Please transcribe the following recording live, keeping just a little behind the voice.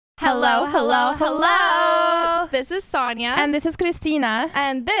Hello, hello, hello. This is Sonia. And this is Christina.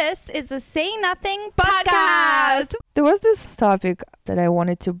 And this is the Say Nothing podcast. There was this topic that I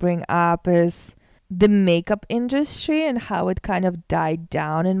wanted to bring up is the makeup industry and how it kind of died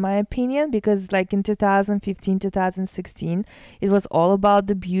down, in my opinion, because like in 2015, 2016, it was all about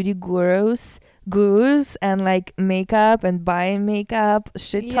the beauty gurus and like makeup and buying makeup,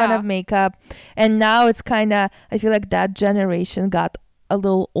 shit ton of makeup. And now it's kind of, I feel like that generation got a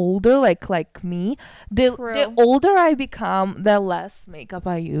little older, like me. The older I become, the less makeup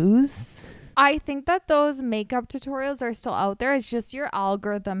I use. I think that those makeup tutorials are still out there. It's just your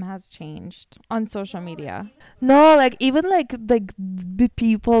algorithm has changed on social media. No, like even like the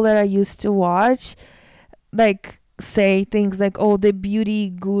people that I used to watch, like say things like, "Oh, the beauty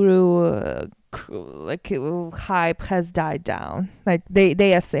guru hype has died down." Like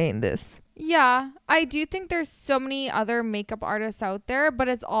they are saying this. Yeah, I do think there's so many other makeup artists out there, but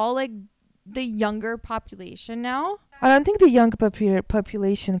it's all like the younger population now. I don't think the young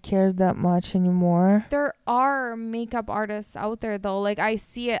population cares that much anymore. There are makeup artists out there though. Like I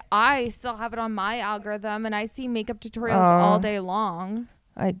see it. I still have it on my algorithm and I see makeup tutorials all day long.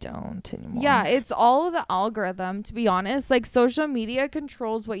 I don't anymore. Yeah, it's all of the algorithm, to be honest. Like social media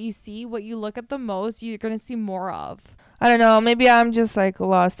controls what you see, what you look at the most, you're going to see more of. I don't know. Maybe I'm just like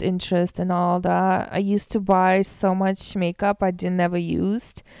lost interest in all that. I used to buy so much makeup I never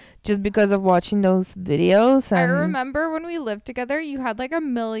used just because of watching those videos. I remember when we lived together, you had like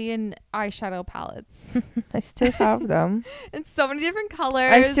 1 million eyeshadow palettes. I still have them. In so many different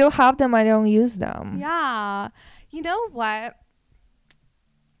colors. I still have them. I don't use them. Yeah. You know what?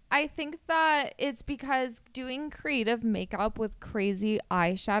 I think that it's because doing creative makeup with crazy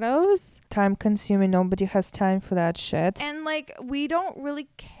eyeshadows, time consuming. Nobody has time for that shit. And like we don't really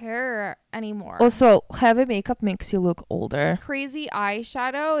care anymore. Also, heavy makeup makes you look older. Crazy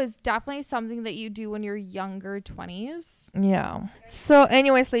eyeshadow is definitely something that you do when you're younger 20s. Yeah. So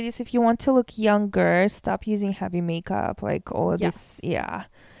anyways, ladies, if you want to look younger, stop using heavy makeup. Like all of this. Yeah.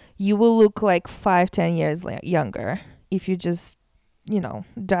 You will look like 5-10 years younger if you just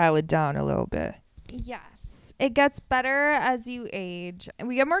dial it down a little bit. Yes. It gets better as you age. And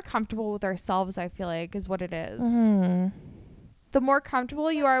we get more comfortable with ourselves, I feel like, is what it is. Mm-hmm. The more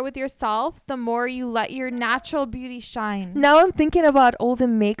comfortable you are with yourself, the more you let your natural beauty shine. Now I'm thinking about all the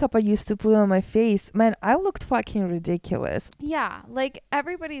makeup I used to put on my face. Man, I looked fucking ridiculous. Yeah, like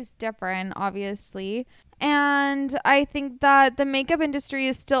everybody's different, obviously. And I think that the makeup industry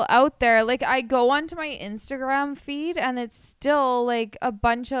is still out there. Like I go onto my Instagram feed and it's still like a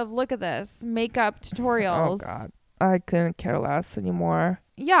bunch of, look at this, makeup tutorials. Oh God, I couldn't care less anymore.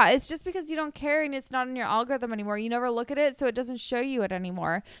 Yeah, it's just because you don't care and it's not in your algorithm anymore. You never look at it, so it doesn't show you it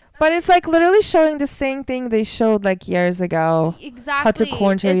anymore. But it's like literally showing the same thing they showed like years ago. Exactly. How to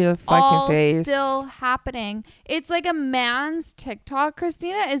contour your fucking face. It's all still happening. It's like a man's TikTok,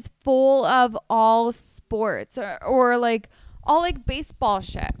 Christina, is full of all sports or like all like baseball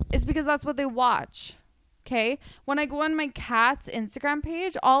shit. It's because that's what they watch. Okay, when I go on my cat's Instagram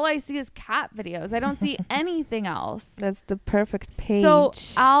page, all I see is cat videos. I don't see anything else. That's the perfect page. So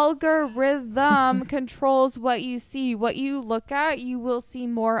algorithm controls what you see. What you look at, you will see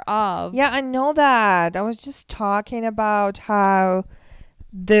more of. Yeah, I know that. I was just talking about how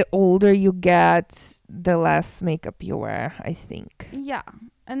the older you get, the less makeup you wear, I think. Yeah,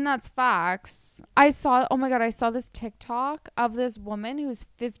 and that's facts. I saw this TikTok of this woman who's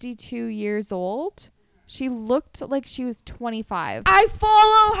 52 years old. She looked like she was 25. I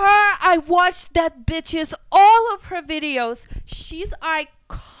follow her. I watched that bitch's all of her videos. She's iconic.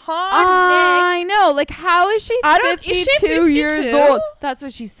 I know. Like, how is she 52 years old? That's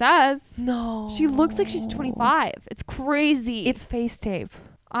what she says. No. She looks like she's 25. It's crazy. It's face tape.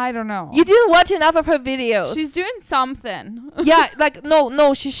 I don't know. You didn't watch enough of her videos. She's doing something. Yeah, like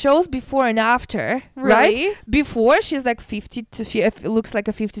no, she shows before and after. Really? Right? Before she's like 50 to looks like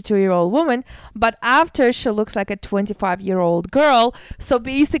a 52-year-old woman, but after she looks like a 25-year-old girl. So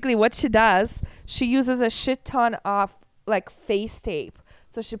basically what she does, she uses a shit ton of like face tape.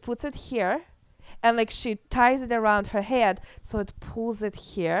 So she puts it here and like she ties it around her head so it pulls it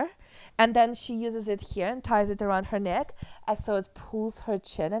here. And then she uses it here and ties it around her neck, so it pulls her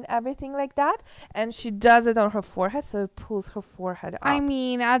chin and everything like that. And she does it on her forehead, so it pulls her forehead up. I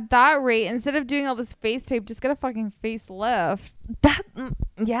mean, at that rate, instead of doing all this face tape, just get a fucking facelift.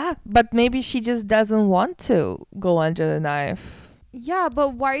 Yeah, but maybe she just doesn't want to go under the knife. Yeah,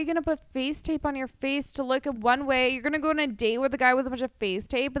 but why are you going to put face tape on your face to look at one way? You're going to go on a date with a guy with a bunch of face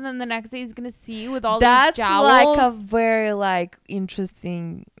tape, and then the next day he's going to see you with all these jowls. That's like a very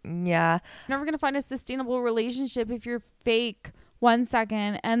interesting, yeah. You're never going to find a sustainable relationship if you're fake 1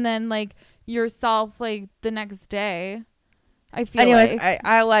 second and then like yourself like the next day. I feel Anyways, like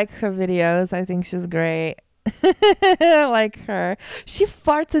I like her videos. I think she's great. I like her. She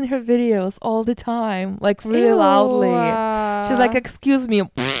farts in her videos all the time, like really loudly. She's like, "Excuse me."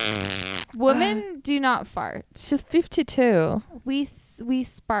 women do not fart. She's 52. We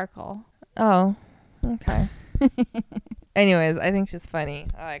sparkle. Oh, okay. Anyways, I think she's funny.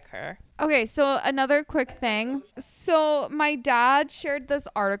 I like her. Okay, so another quick thing. So my dad shared this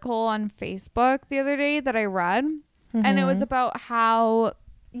article on Facebook the other day that I read. And it was about how,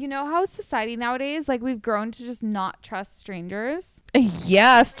 you know, how society nowadays, like we've grown to just not trust strangers.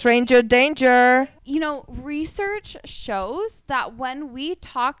 Yeah, stranger danger. You know, research shows that when we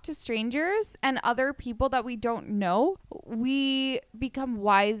talk to strangers and other people that we don't know, we become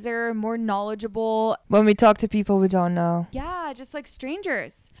wiser, more knowledgeable. When we talk to people we don't know. Yeah, just like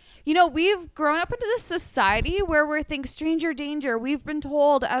strangers. You know, we've grown up into this society where we think stranger danger. We've been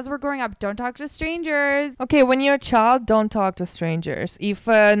told as we're growing up, don't talk to strangers. Okay, when you're a child, don't talk to strangers. If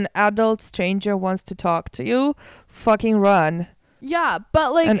an adult stranger wants to talk to you, fucking run. Yeah,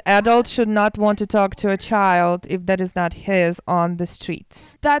 but like An adult should not want to talk to a child if that is not his on the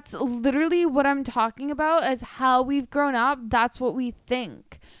streets. that's literally what I'm talking about, is how we've grown up. That's what we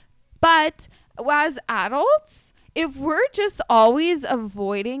think. But as adults, if we're just always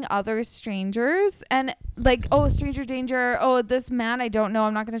avoiding other strangers and like, oh, stranger danger. Oh, this man I don't know,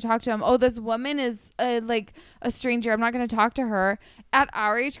 I'm not going to talk to him. Oh, this woman is like a stranger, I'm not going to talk to her. At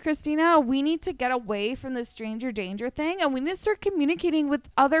our age, Christina, we need to get away from the stranger danger thing, and we need to start communicating with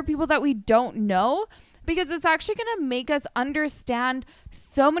other people that we don't know, because it's actually going to make us understand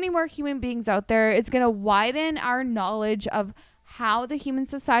so many more human beings out there. It's going to widen our knowledge of how the human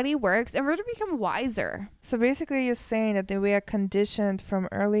society works, and we're going to become wiser. So basically you're saying that we are conditioned from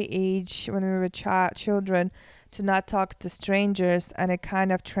early age when we were children to not talk to strangers, and it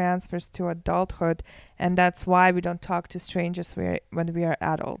kind of transfers to adulthood, and that's why we don't talk to strangers when we are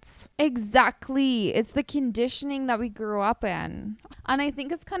adults. Exactly. It's the conditioning that we grew up in. And I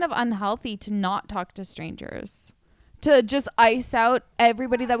think it's kind of unhealthy to not talk to strangers, to just ice out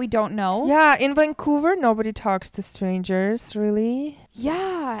everybody that we don't know. Yeah, in Vancouver, nobody talks to strangers, really.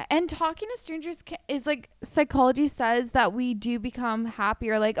 Yeah. And talking to strangers is like, psychology says that we do become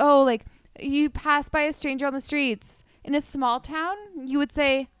happier. Like, oh, like you pass by a stranger on the streets. In a small town, you would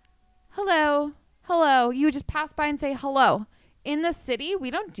say, hello, hello. You would just pass by and say hello. In the city, we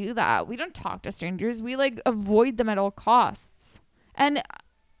don't do that. We don't talk to strangers. We like avoid them at all costs. And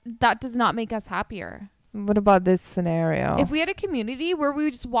that does not make us happier. What about this scenario? If we had a community where we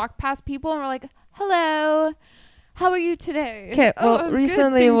would just walk past people and we're like, hello, how are you today? Okay, well, "Oh, I'm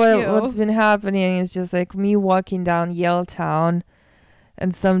recently good, thank you." what's been happening is just like me walking down Yaletown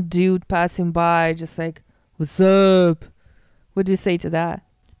and some dude passing by just like, what's up? What do you say to that?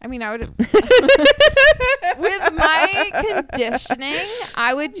 I mean, I would, with my conditioning,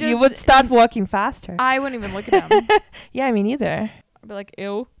 I would just. You would start walking faster. I wouldn't even look at him. Yeah, me neither. I'd be like,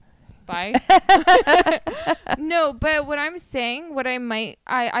 ew. Bye. No, but what I'm saying,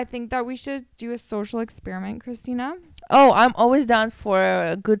 I think that we should do a social experiment, Christina. Oh, I'm always down for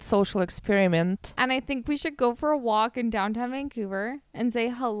a good social experiment. And I think we should go for a walk in downtown Vancouver and say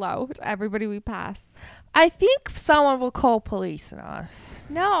hello to everybody we pass. I think someone will call police on us.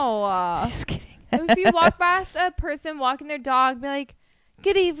 No. Just kidding. If you walk past a person walking their dog, be like,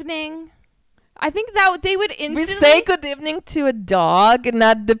 good evening. I think that they would instantly... We say good evening to a dog,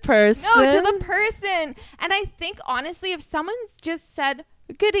 not the person. No, to the person. And I think, honestly, if someone just said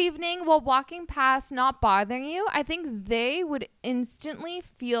good evening while walking past, not bothering you, I think they would instantly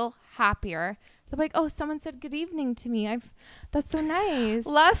feel happier. They're like, oh, someone said good evening to me. That's so nice.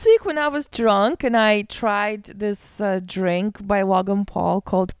 Last week when I was drunk and I tried this drink by Logan Paul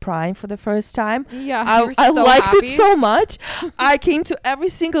called Prime for the first time. Yeah, I liked it so much. I came to every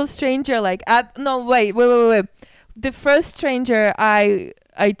single stranger wait. The first stranger I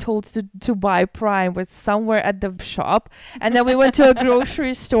told to buy Prime was somewhere at the shop, and then we went to a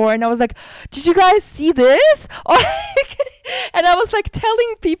grocery store and I was like, did you guys see this? And I was like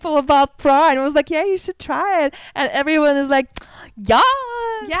telling people about Prime. I was like, yeah, you should try it, and everyone is like, yeah.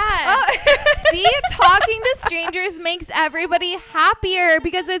 See, talking to strangers makes everybody happier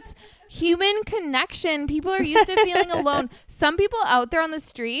because it's human connection. People are used to feeling alone. Some people out there on the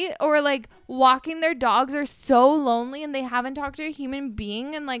street or like walking their dogs are so lonely and they haven't talked to a human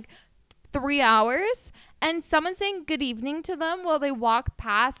being in like 3 hours, and someone saying good evening to them while they walk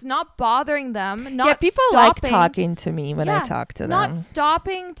past, not bothering them, not people stopping, like talking to me when I talk to them, not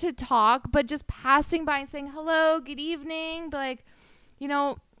stopping to talk, but just passing by and saying hello, good evening, but like, you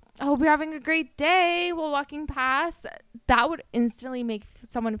know, I hope you're having a great day while walking past. That would instantly make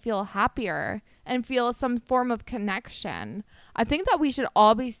someone feel happier and feel some form of connection. I think that we should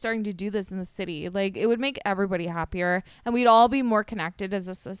all be starting to do this in the city. Like, it would make everybody happier and we'd all be more connected as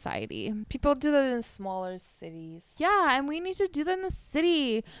a society. People do that in smaller cities. Yeah, and we need to do that in the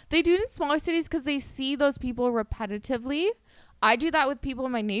city. They do it in smaller cities because they see those people repetitively. I do that with people,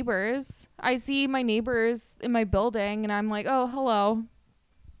 my neighbors. I see my neighbors in my building and I'm like, oh, hello.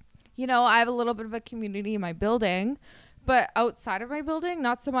 You know, I have a little bit of a community in my building, but outside of my building,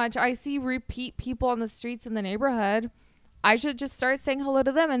 not so much. I see repeat people on the streets in the neighborhood. I should just start saying hello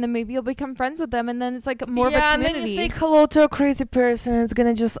to them and then maybe you'll become friends with them and then it's like more of a community. And then you say hello to a crazy person. It's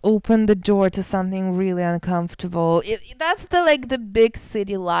going to just open the door to something really uncomfortable. That's the big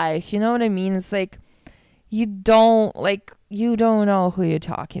city life. You know what I mean? It's like you don't know who you're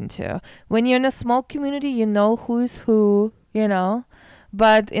talking to. When you're in a small community, you know who's who, you know.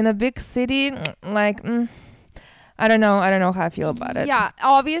 But in a big city, I don't know how I feel about it. Yeah,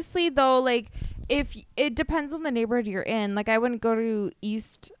 obviously though, like if it depends on the neighborhood you're in. Like I wouldn't go to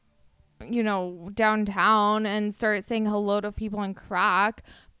East, downtown and start saying hello to people in crack,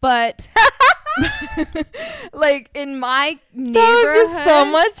 but like in my neighborhood, that would be so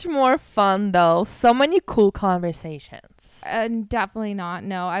much more fun though. So many cool conversations. Definitely not.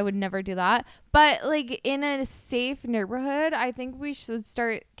 No, I would never do that. But like in a safe neighborhood, I think we should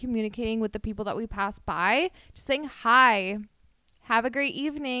start communicating with the people that we pass by, just saying hi, have a great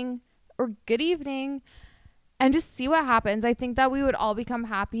evening or good evening, and just see what happens. I think that we would all become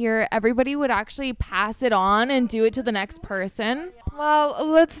happier. Everybody would actually pass it on and do it to the next person. Well,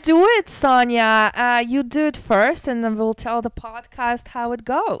 let's do it, Sonia. You do it first, and then we'll tell the podcast how it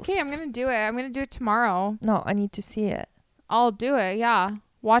goes. Okay, I'm going to do it. I'm going to do it tomorrow. No, I need to see it. I'll do it, yeah.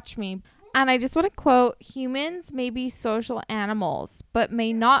 Watch me. And I just want to quote, humans may be social animals, but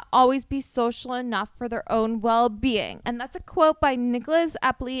may not always be social enough for their own well-being. And that's a quote by Nicholas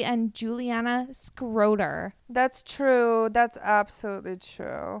Epley and Juliana Schroeder. That's true. That's absolutely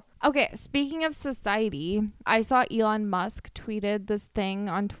true. Okay, speaking of society, I saw Elon Musk tweeted this thing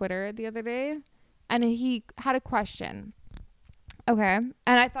on Twitter the other day, and he had a question. Okay, and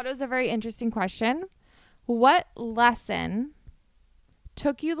I thought it was a very interesting question. What lesson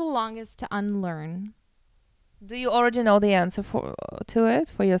took you the longest to unlearn? Do you already know the answer to it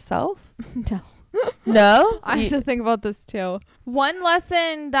for yourself? No. No? I have to think about this too. One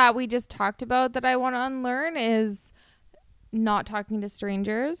lesson that we just talked about that I want to unlearn is not talking to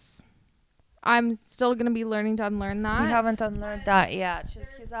strangers. I'm still going to be learning to unlearn that. We haven't unlearned that yet.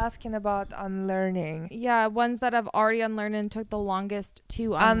 He's asking about unlearning. Yeah, ones that I've already unlearned and took the longest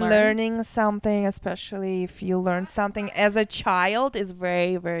to unlearn. Unlearning something, especially if you learn something as a child, is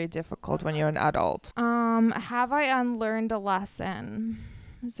very, very difficult when you're an adult. Have I unlearned a lesson?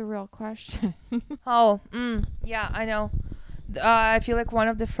 Is a real question. Yeah, I know. I feel like one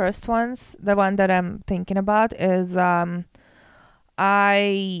of the first ones, the one that I'm thinking about is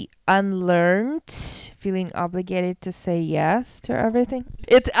I unlearned feeling obligated to say yes to everything.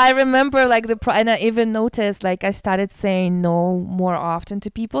 I remember and I even noticed I started saying no more often to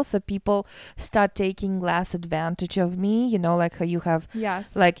people, so people start taking less advantage of me. You know, like how you have,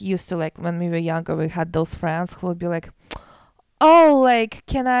 yes, used to when we were younger, we had those friends who would be like, oh,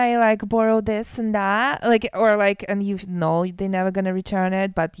 can I borrow this and that, and they're never gonna return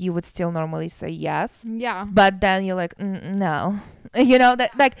it, but you would still normally say yes. Yeah, but then you're like, no. You know,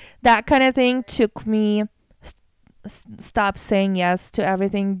 that kind of thing took me stop saying yes to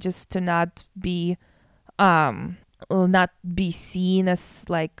everything, just to not be seen as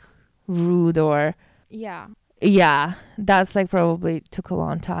rude or yeah, that's probably took a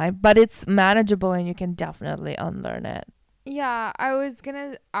long time, but it's manageable and you can definitely unlearn it. Yeah, I was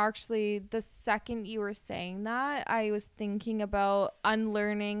gonna actually, the second you were saying that, I was thinking about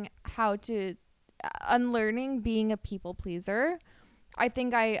unlearning being a people pleaser. I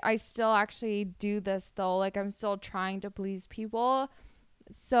think I still actually do this though. I'm still trying to please people.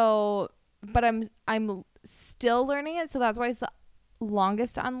 So, but I'm still learning it. So that's why it's the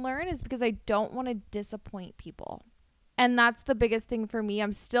longest to unlearn, is because I don't want to disappoint people. And that's the biggest thing for me.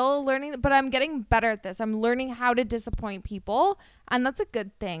 I'm still learning, but I'm getting better at this. I'm learning how to disappoint people. And that's a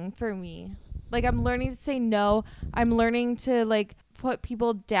good thing for me. I'm learning to say no. I'm learning to put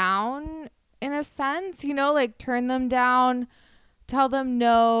people down in a sense, turn them down, tell them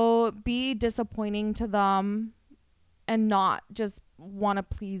no, be disappointing to them, and not just want to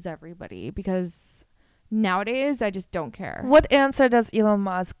please everybody, because nowadays I just don't care. What answer does Elon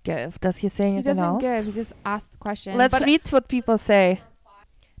Musk give? Does he say anything else? He doesn't give. He just asks the question. Let's read what people say.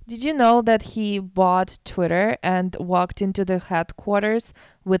 Did you know that he bought Twitter and walked into the headquarters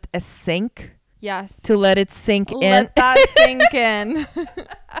with a sink Yes. to let it sink in? Let that sink in.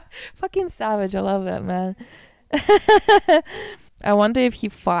 Fucking savage. I love that, man. I wonder if he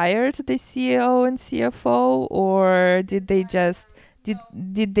fired the CEO and CFO, or did they just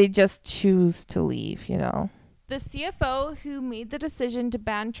choose to leave, you know? The CFO who made the decision to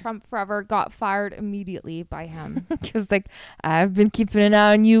ban Trump forever got fired immediately by him. He was like, I've been keeping an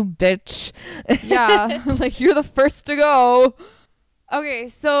eye on you, bitch. Yeah, like you're the first to go. Okay,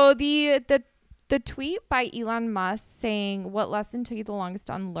 so the tweet by Elon Musk saying, "What lesson took you the longest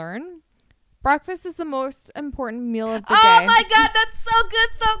to unlearn?" Breakfast is the most important meal of the day. Oh my god, that's so good,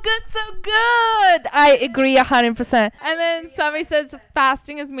 so good, so good. I agree 100%. And then somebody says,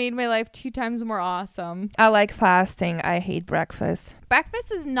 "Fasting has made my life 2 times more awesome." I like fasting. I hate breakfast.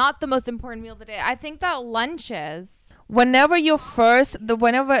 Breakfast is not the most important meal of the day. I think that lunch is. Whenever you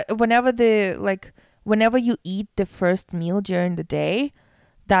eat the first meal during the day,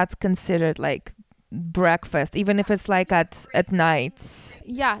 that's considered like breakfast, even if it's like at night.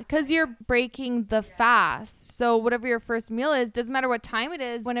 Yeah, because you're breaking the fast. So whatever your first meal is, doesn't matter what time it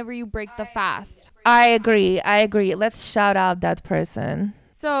is, whenever you break the fast. I agree. Let's shout out that person.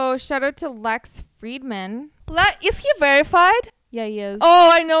 So shout out to Lex Friedman. Is he verified? Yeah, he is. Oh,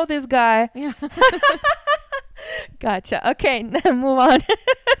 I know this guy. Yeah. Gotcha. Okay, move on.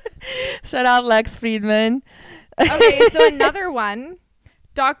 Shout out Lex Friedman. Okay, so another one.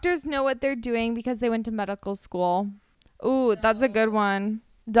 Doctors know what they're doing because they went to medical school. Ooh, that's a good one.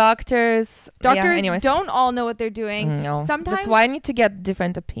 Doctors don't all know what they're doing. No. Sometimes That's why I need to get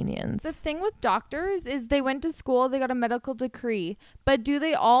different opinions. the thing with doctors is they went to school, they got a medical degree, but do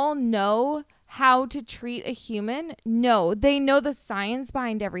they all know how to treat a human? No, they know the science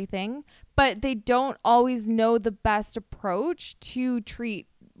behind everything, but they don't always know the best approach to treat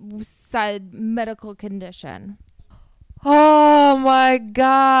said medical condition. Oh my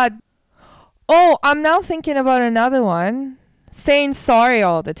god. Oh, I'm now thinking about another one. Saying sorry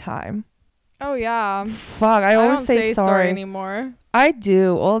all the time. Oh yeah. Fuck, I always don't say sorry anymore. I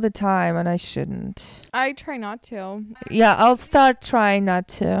do all the time and I shouldn't. I try not to. Yeah, I'll start trying not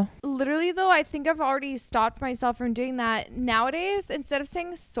to. Literally though, I think I've already stopped myself from doing that. Nowadays, instead of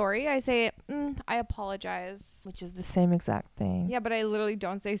saying sorry, I say I apologize. Which is the same exact thing. Yeah, but I literally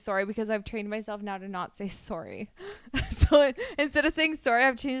don't say sorry because I've trained myself now to not say sorry. So instead of saying sorry,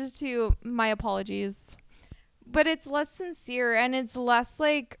 I've changed it to my apologies. But it's less sincere and it's less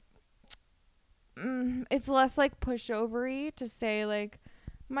like pushovery to say like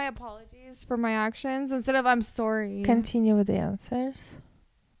my apologies for my actions instead of I'm sorry. Continue with the answers.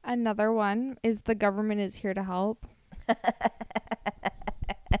 Another one is the government is here to help.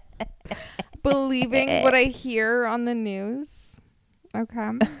 Believing what I hear on the news.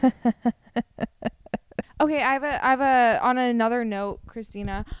 Okay. Okay, I have a on another note,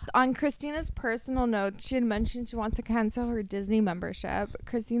 Christina. On Christina's personal notes, she had mentioned she wants to cancel her Disney membership.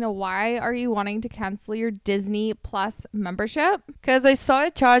 Christina, why are you wanting to cancel your Disney Plus membership? Because I saw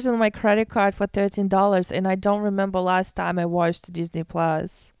it charged on my credit card for $13 and I don't remember last time I watched Disney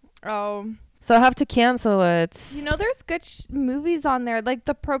Plus. Oh. So I have to cancel it. You know, there's good movies on there, like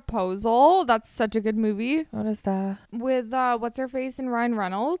The Proposal. That's such a good movie. What is that? With what's her face and Ryan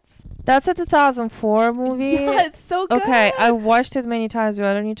Reynolds. That's a 2004 movie. Yeah, it's so good. Okay, I watched it many times, but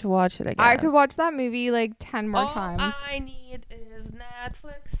I don't need to watch it again. I could watch that movie like 10 more times. All I need is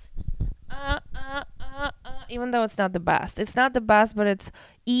Netflix. Even though it's not the best. It's not the best, but it's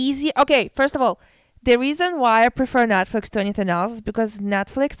easy. Okay, first of all, the reason why I prefer Netflix to anything else is because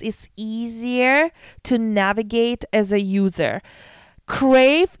Netflix is easier to navigate as a user.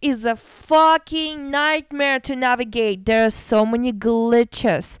 Crave is a fucking nightmare to navigate. There are so many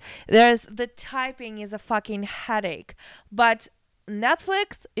glitches. The typing is a fucking headache. But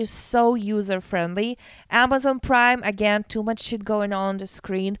Netflix is so user-friendly. Amazon Prime, again, too much shit going on the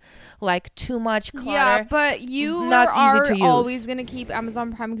screen. Like, too much clutter. Yeah, but you Not are easy to use. always going to keep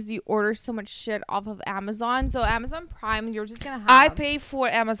Amazon Prime because you order so much shit off of Amazon. So Amazon Prime, you're just going to have. I pay for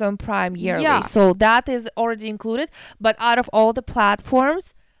Amazon Prime yearly. Yeah. So that is already included. But out of all the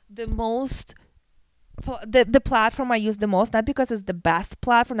platforms, the platform I use the most, not because it's the best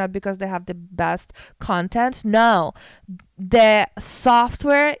platform, not because they have the best content. No, the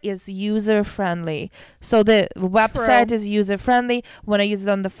software is user friendly. So the website is user friendly. When I use it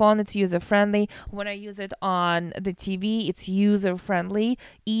on the phone, it's user friendly. When I use it on the TV, it's user friendly,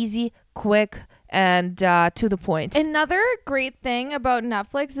 easy, quick, and to the point. Another great thing about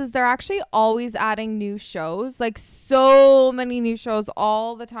Netflix is they're actually always adding new shows, like so many new shows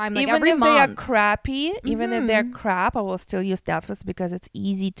all the time, like even every if month. they are crappy, even if they're crap, I will still use Netflix because it's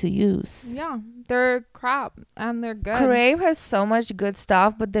easy to use. Yeah, they're crap and they're good. Crave has so much good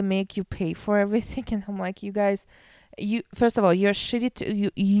stuff, but they make you pay for everything, and I'm like, you guys, you first of all, you're shitty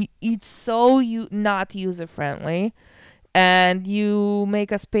to you it's so not user friendly, and you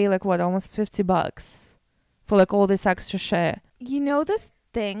make us pay like what, almost $50 for like all this extra shit. You know this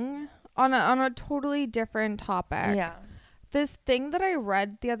thing on a totally different topic. Yeah. This thing that I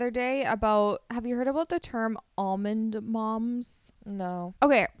read the other day about, have you heard about the term almond moms? No.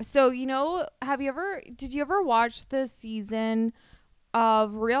 Okay, so did you ever watch the season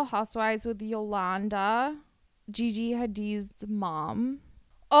of Real Housewives with Yolanda, Gigi Hadid's mom?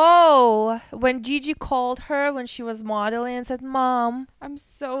 Oh, when Gigi called her when she was modeling and said, "Mom, I'm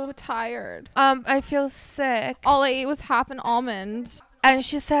so tired. I feel sick," All I ate was half an almond. and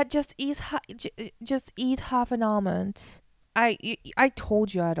she said, "Just eat half an almond." I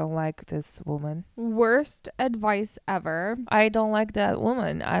told you I don't like this woman. Worst advice ever. I don't like that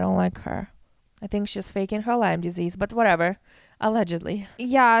woman. I don't like her. I think she's faking her Lyme disease, but whatever. Allegedly.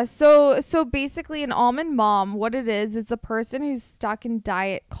 Yeah, so basically an almond mom, what it is, it's a person who's stuck in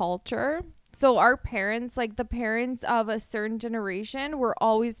diet culture. So our parents, like the parents of a certain generation, were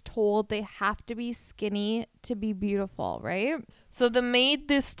always told they have to be skinny to be beautiful, right? So they made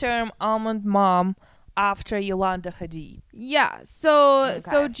this term almond mom after Yolanda Hadid. Yeah. So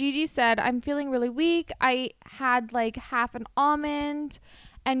Okay. Gigi said, "I'm feeling really weak. I had like half an almond."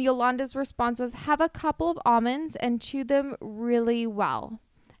 And Yolanda's response was, "Have a couple of almonds and chew them really well."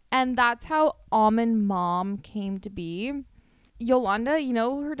 And that's how Almond Mom came to be. Yolanda,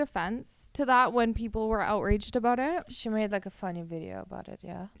 her defense to that when people were outraged about it? She made like a funny video about it,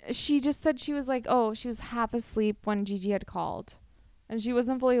 yeah. She just said she was like, she was half asleep when Gigi had called. And she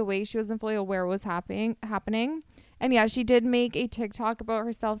wasn't fully awake. She wasn't fully aware what was happening. And yeah, she did make a TikTok about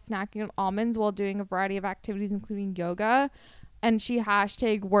herself snacking on almonds while doing a variety of activities, including yoga. And she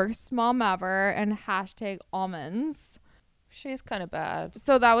hashtag worst mom ever and hashtag almonds. She's kind of bad.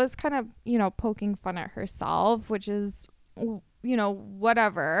 So that was kind of, poking fun at herself, which is,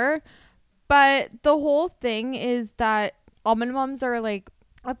 whatever. But the whole thing is that almond moms are like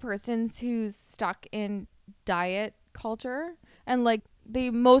a person who's stuck in diet culture. And like they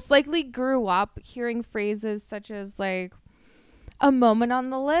most likely grew up hearing phrases such as like, "A moment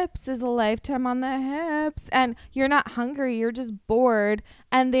on the lips is a lifetime on the hips," and "You're not hungry, you're just bored."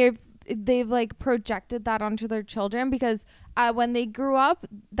 And they've like projected that onto their children because when they grew up,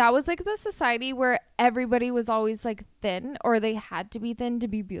 that was like the society where everybody was always like thin, or they had to be thin to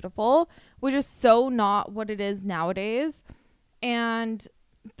be beautiful, which is so not what it is nowadays. And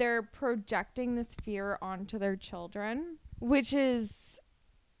they're projecting this fear onto their children, which is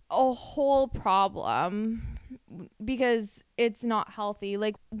a whole problem because it's not healthy.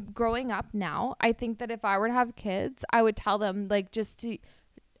 Like growing up now, I think that if I were to have kids, I would tell them like just to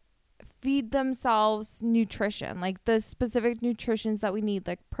feed themselves nutrition, like the specific nutritions that we need,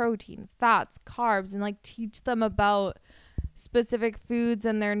 like protein, fats, carbs, and like teach them about specific foods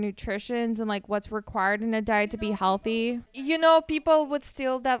and their nutritions and like what's required in a diet to be healthy. People would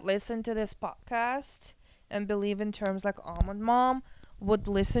still that listen to this podcast and believe in terms like almond mom would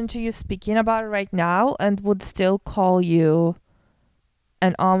listen to you speaking about it right now and would still call you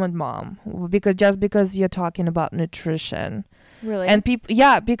an almond mom because you're talking about nutrition. Really? And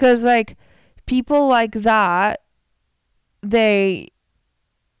because like people like that, they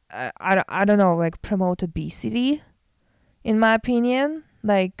I don't know, like promote obesity, in my opinion.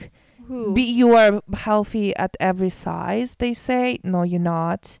 Like Who? you are healthy at every size, they say. No, you're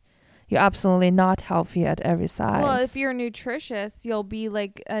not. You're absolutely not healthy at every size. Well, if you're nutritious, you'll be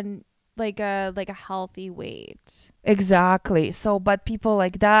like a healthy weight. Exactly. So, but people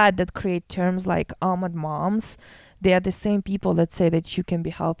like that create terms like almond moms, they are the same people that say that you can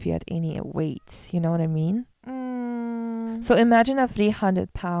be healthy at any weight. You know what I mean? So imagine a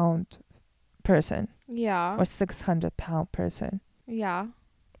 300-pound person Yeah. or 600-pound person. Yeah.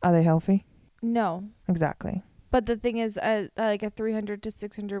 Are they healthy? No. Exactly. But the thing is, like a 300 to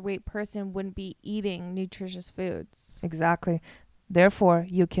 600 weight person wouldn't be eating nutritious foods. Exactly. Therefore,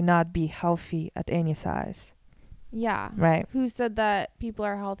 you cannot be healthy at any size. Yeah. Right. Who said that people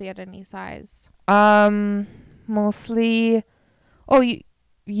are healthy at any size? Mostly. Oh,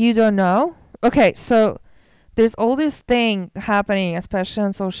 you don't know? Okay, so there's all this thing happening, especially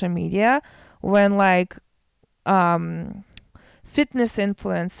on social media, when like fitness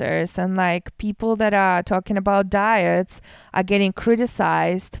influencers and like people that are talking about diets are getting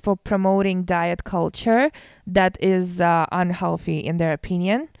criticized for promoting diet culture that is unhealthy in their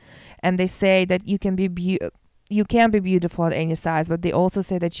opinion. And they say that you can be beautiful at any size, but they also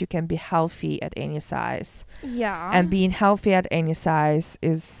say that you can be healthy at any size. Yeah. And being healthy at any size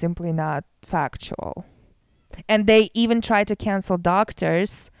is simply not factual. And they even try to cancel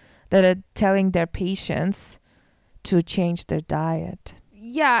doctors that are telling their patients to change their diet.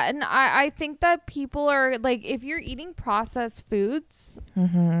 Yeah, and I think that people are like, if you're eating processed foods,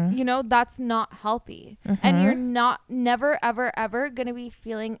 you know, that's not healthy. And you're never, ever, ever going to be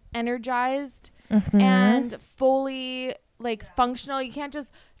feeling energized and fully like functional. You can't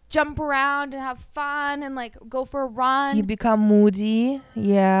just jump around and have fun and like go for a run. You become moody,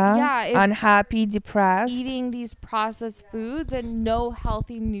 unhappy, depressed. Eating these processed foods and no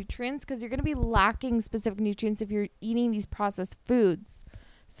healthy nutrients, because you're going to be lacking specific nutrients if you're eating these processed foods.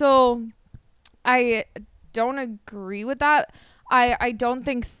 So I don't agree with that. I don't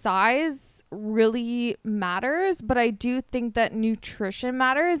think size really matters, but I do think that nutrition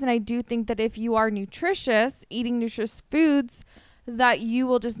matters. And I do think that if you are nutritious, eating nutritious foods, that you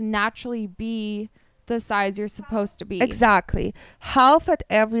will just naturally be the size you're supposed to be. Exactly. Health at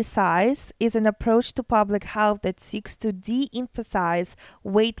every size is an approach to public health that seeks to de-emphasize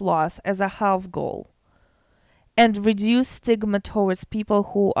weight loss as a health goal and reduce stigma towards people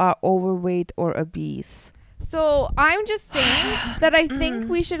who are overweight or obese. So I'm just saying that I think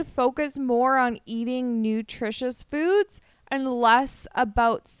we should focus more on eating nutritious foods and less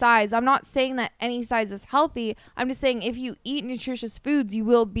about size. I'm not saying that any size is healthy. I'm just saying if you eat nutritious foods, you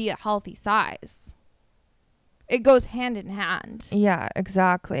will be a healthy size. It goes hand in hand. Yeah,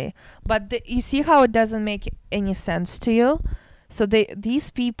 exactly. But you see how it doesn't make any sense to you? So these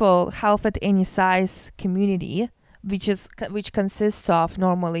people, health at any size community, which consists of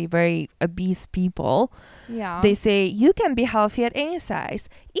normally very obese people, they say you can be healthy at any size.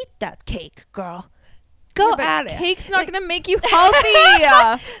 Eat that cake, girl. Go at it. Cake's not going to make you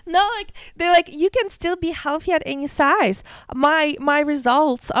healthy. No, like they're like you can still be healthy at any size. My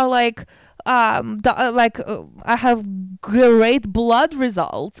results are like I have great blood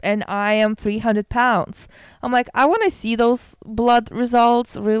results and I am 300 pounds. I'm like, I want to see those blood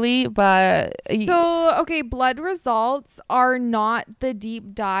results really, but so okay, blood results are not the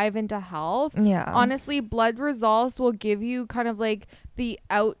deep dive into health. Yeah, honestly, blood results will give you kind of like the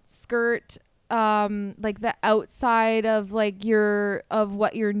outskirt, like the outside of like of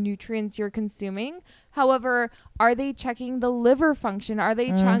what your nutrients you're consuming. However, are they checking the liver function? Are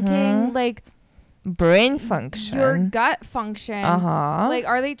they checking like brain function, your gut function? Like,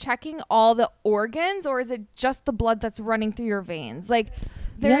 are they checking all the organs, or is it just the blood that's running through your veins? Like,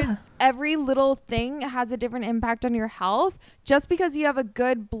 there's every little thing has a different impact on your health. Just because you have a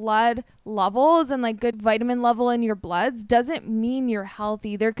good blood levels and like good vitamin level in your bloods doesn't mean you're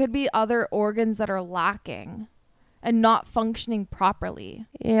healthy. There could be other organs that are lacking and not functioning properly.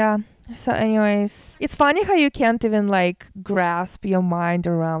 Yeah. So anyways, it's funny how you can't even like grasp your mind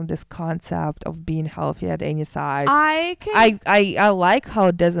around this concept of being healthy at any size. I like how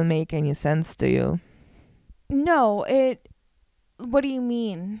it doesn't make any sense to you. No, what do you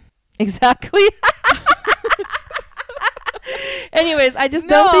mean? Exactly. Anyways, I just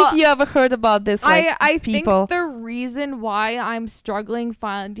don't think you ever heard about this. Like, I people. think the reason why I'm struggling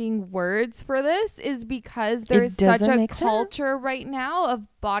finding words for this is because there's such a culture right now of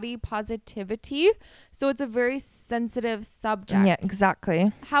body positivity. So it's a very sensitive subject. Yeah,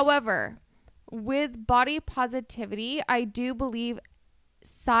 exactly. However, with body positivity, I do believe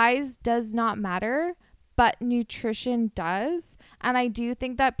size does not matter, but nutrition does. And I do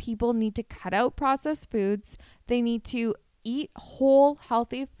think that people need to cut out processed foods. They need to eat whole,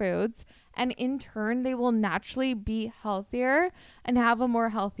 healthy foods, and in turn, they will naturally be healthier and have a more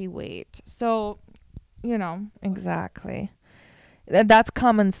healthy weight. So, you know. Exactly. That's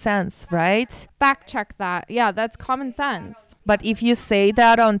common sense, right? Fact check that. Yeah, that's common sense. But if you say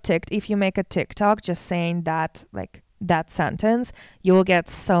that on TikTok, if you make a TikTok just saying that, like, that sentence, you will get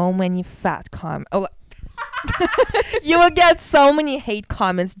so many you will get so many hate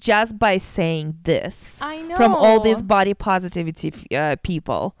comments just by saying this. I know. From all these body positivity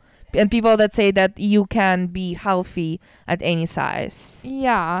people. And people that say that you can be healthy at any size.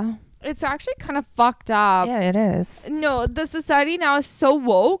 Yeah. It's actually kind of fucked up. Yeah, it is. No, the society now is so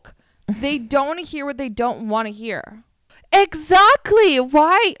woke. They don't hear what they don't want to hear. Exactly.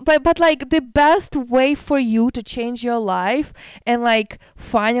 Why? But like the best way for you to change your life and like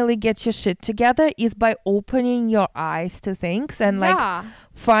finally get your shit together is by opening your eyes to things and like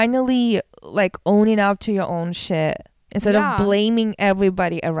finally like owning up to your own shit instead Yeah. of blaming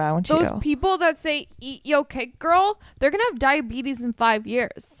everybody around Those you. people that say eat yo cake girl, they're gonna have diabetes in 5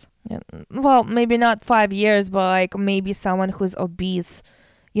 years. Yeah, well, maybe not 5 years, but like maybe someone who's obese,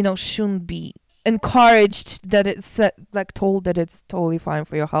 shouldn't be encouraged that it's like told that it's totally fine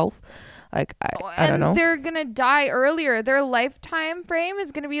for your health. Like I don't know. And they're gonna die earlier. Their lifetime frame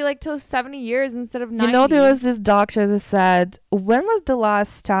is gonna be like till 70 years instead of 90. There was this doctor that said, when was the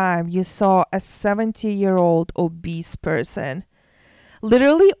last time you saw a 70-year-old obese person?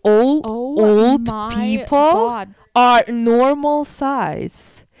 Literally all old people God. are normal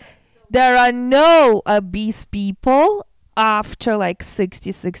size. There are no obese people after like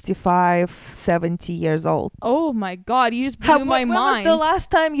 60, 65, 70 years old. Oh my God, you just blew my when mind. was the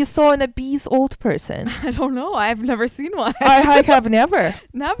last time you saw an obese old person? I don't know. I've never seen one. I have never.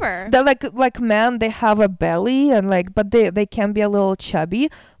 Never. They're like men, they have a belly and but they can be a little chubby,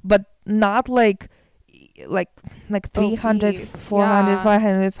 but not like 300, Obese, 400, yeah.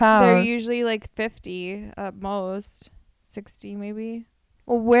 500 pounds. They're usually like 50 at most. 60 maybe.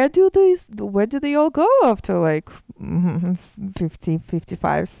 Well, where do they all go after like 50,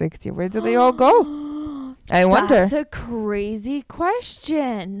 55, 60? Where do they all go? I wonder. That's a crazy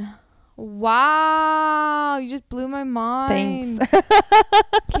question. Wow, you just blew my mind. Thanks.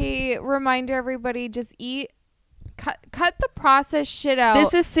 Okay, reminder everybody, just cut the processed shit out.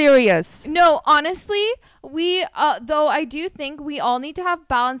 This is serious. No, honestly, we though I do think we all need to have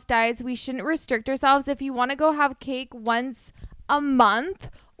balanced diets. We shouldn't restrict ourselves. If you want to go have cake once a month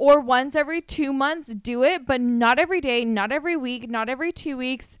or once every 2 months, do it, but not every day, not every week, not every 2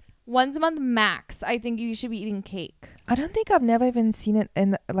 weeks. Once a month max. I think you should be eating cake. I don't think I've never even seen it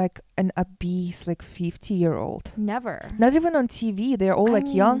in like an obese 50-year-old. Never. Not even on TV. They're all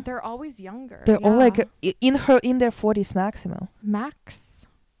young. They're always younger. They're all Yeah. in their 40s maximum. Max.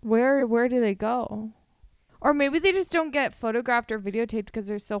 Where do they go? Or maybe they just don't get photographed or videotaped because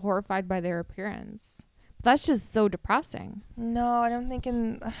they're so horrified by their appearance. But that's just so depressing. No, I don't think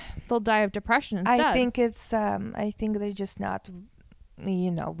They'll die of depression instead. I think they're just not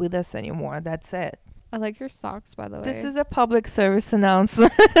with us anymore. That's it. I like your socks, by the way. This is a public service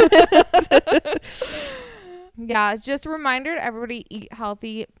announcement. Yeah, it's just a reminder to everybody, eat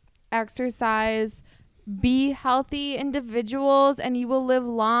healthy, exercise, be healthy individuals, and you will live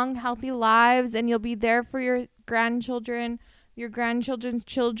long, healthy lives, and you'll be there for your grandchildren, your grandchildren's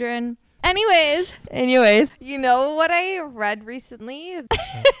children. Anyways, you know what I read recently?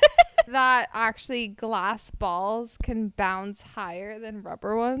 That actually glass balls can bounce higher than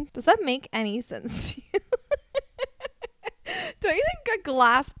rubber ones. Does that make any sense to you? Don't you think a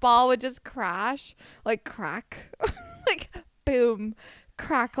glass ball would just crash? Like crack? Like boom,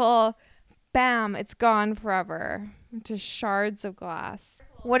 crackle, bam, it's gone forever. Just shards of glass.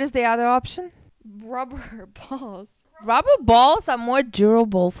 What is the other option? Rubber balls. Rubber balls are more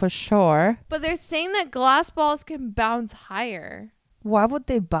durable for sure. But they're saying that glass balls can bounce higher. Why would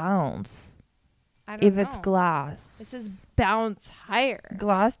they bounce I don't if know. it's glass? It says bounce higher.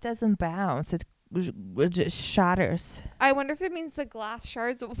 Glass doesn't bounce. It just shatters. I wonder if it means the glass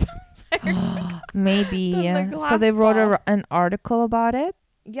shards will bounce higher. Maybe. Than the So they glass wrote ball. an article about it.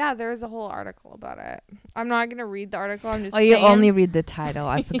 Yeah, there's a whole article about it. I'm not going to read the article. I'm just Oh, you saying. only read the title.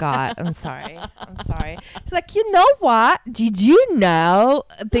 I forgot. I'm sorry. It's like, you know what? Did you know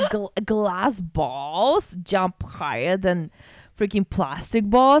the glass balls jump higher than freaking plastic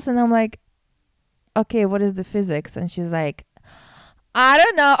balls? And I'm like, okay, what is the physics? And she's like, I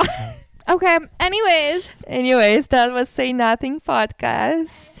don't know. Okay. Anyways, that was Say Nothing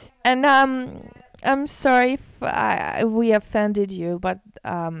podcast. And I'm sorry if we offended you, but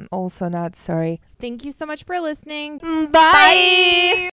also not sorry. thank you so much for listening. Bye.